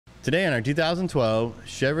Today on our 2012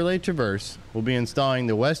 Chevrolet Traverse, we'll be installing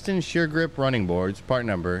the Westin Sure-Grip running boards, part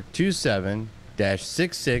number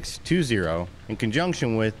 27-6620, in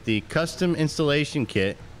conjunction with the custom installation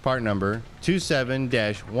kit, part number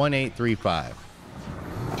 27-1835.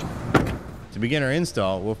 To begin our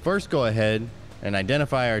install, we'll first go ahead and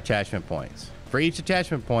identify our attachment points. For each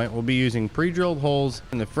attachment point, we'll be using pre-drilled holes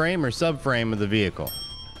in the frame or subframe of the vehicle.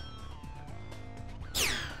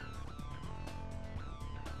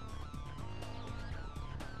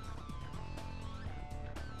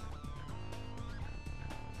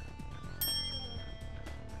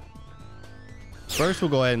 First,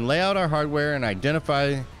 we'll go ahead and lay out our hardware and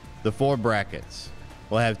identify the 4 brackets.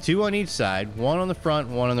 We'll have 2 on each side, 1 on the front,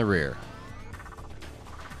 1 on the rear.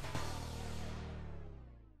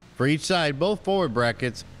 For each side, both forward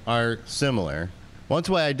brackets are similar. Once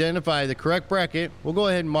we identify the correct bracket, we'll go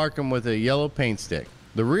ahead and mark them with a yellow paint stick.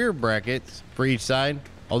 The rear brackets for each side,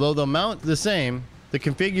 although they'll mount the same, the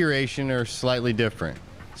configuration are slightly different.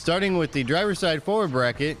 Starting with the driver's side forward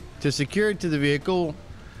bracket, to secure it to the vehicle,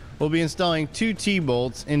 we'll be installing 2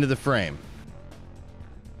 T-bolts into the frame.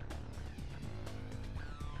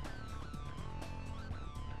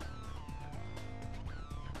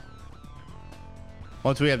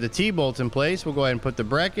 Once we have the T-bolts in place, we'll go ahead and put the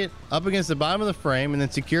bracket up against the bottom of the frame and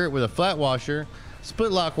then secure it with a flat washer,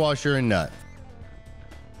 split lock washer, and nut.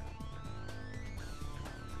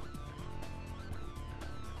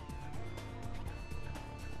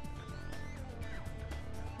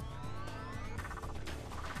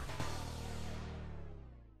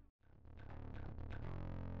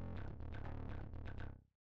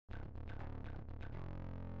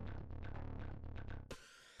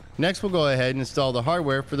 Next, we'll go ahead and install the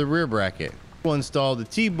hardware for the rear bracket. We'll install the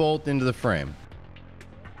T-bolt into the frame.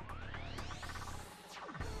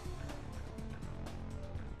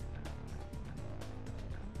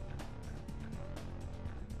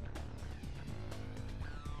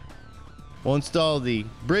 We'll install the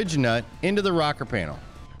bridge nut into the rocker panel.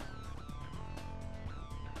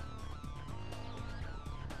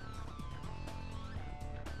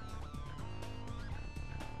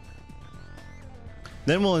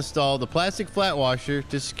 Then we'll install the plastic flat washer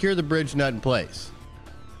to secure the bridge nut in place.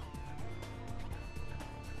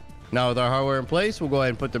 Now with our hardware in place, we'll go ahead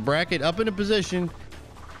and put the bracket up into position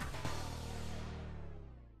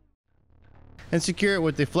and secure it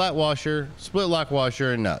with the flat washer, split lock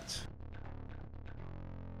washer, and nuts.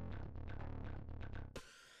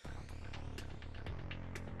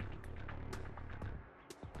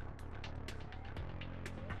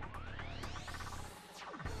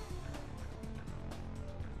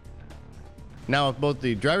 Now with both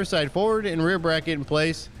the driver's side forward and rear bracket in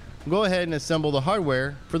place, we'll go ahead and assemble the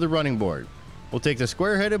hardware for the running board. We'll take the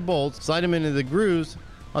square-headed bolts, slide them into the grooves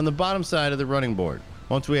on the bottom side of the running board.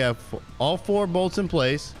 Once we have all 4 bolts in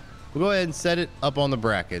place, we'll go ahead and set it up on the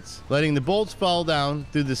brackets, letting the bolts fall down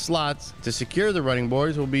through the slots. To secure the running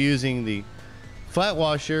boards, we'll be using the flat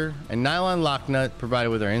washer and nylon lock nut provided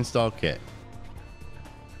with our install kit.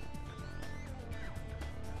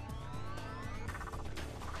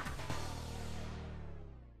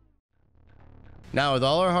 Now with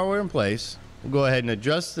all our hardware in place, we'll go ahead and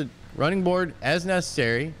adjust the running board as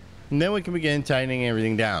necessary, and then we can begin tightening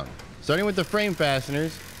everything down. Starting with the frame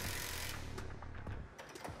fasteners,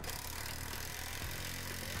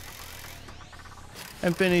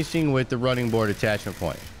 and finishing with the running board attachment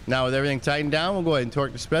point. Now with everything tightened down, we'll go ahead and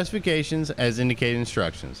torque the specifications as indicated in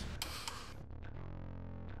instructions.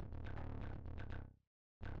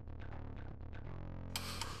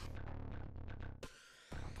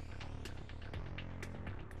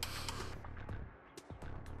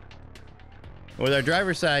 With our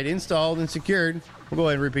driver's side installed and secured, we'll go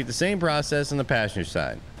ahead and repeat the same process on the passenger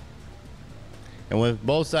side. And with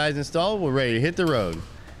both sides installed, we're ready to hit the road.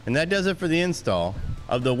 And that does it for the install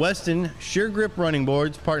of the Westin Sure-Grip running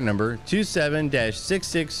boards, part number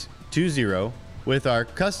 27-6620, with our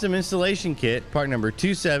custom installation kit, part number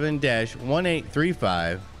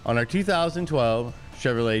 27-1835, on our 2012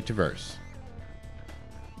 Chevrolet Traverse.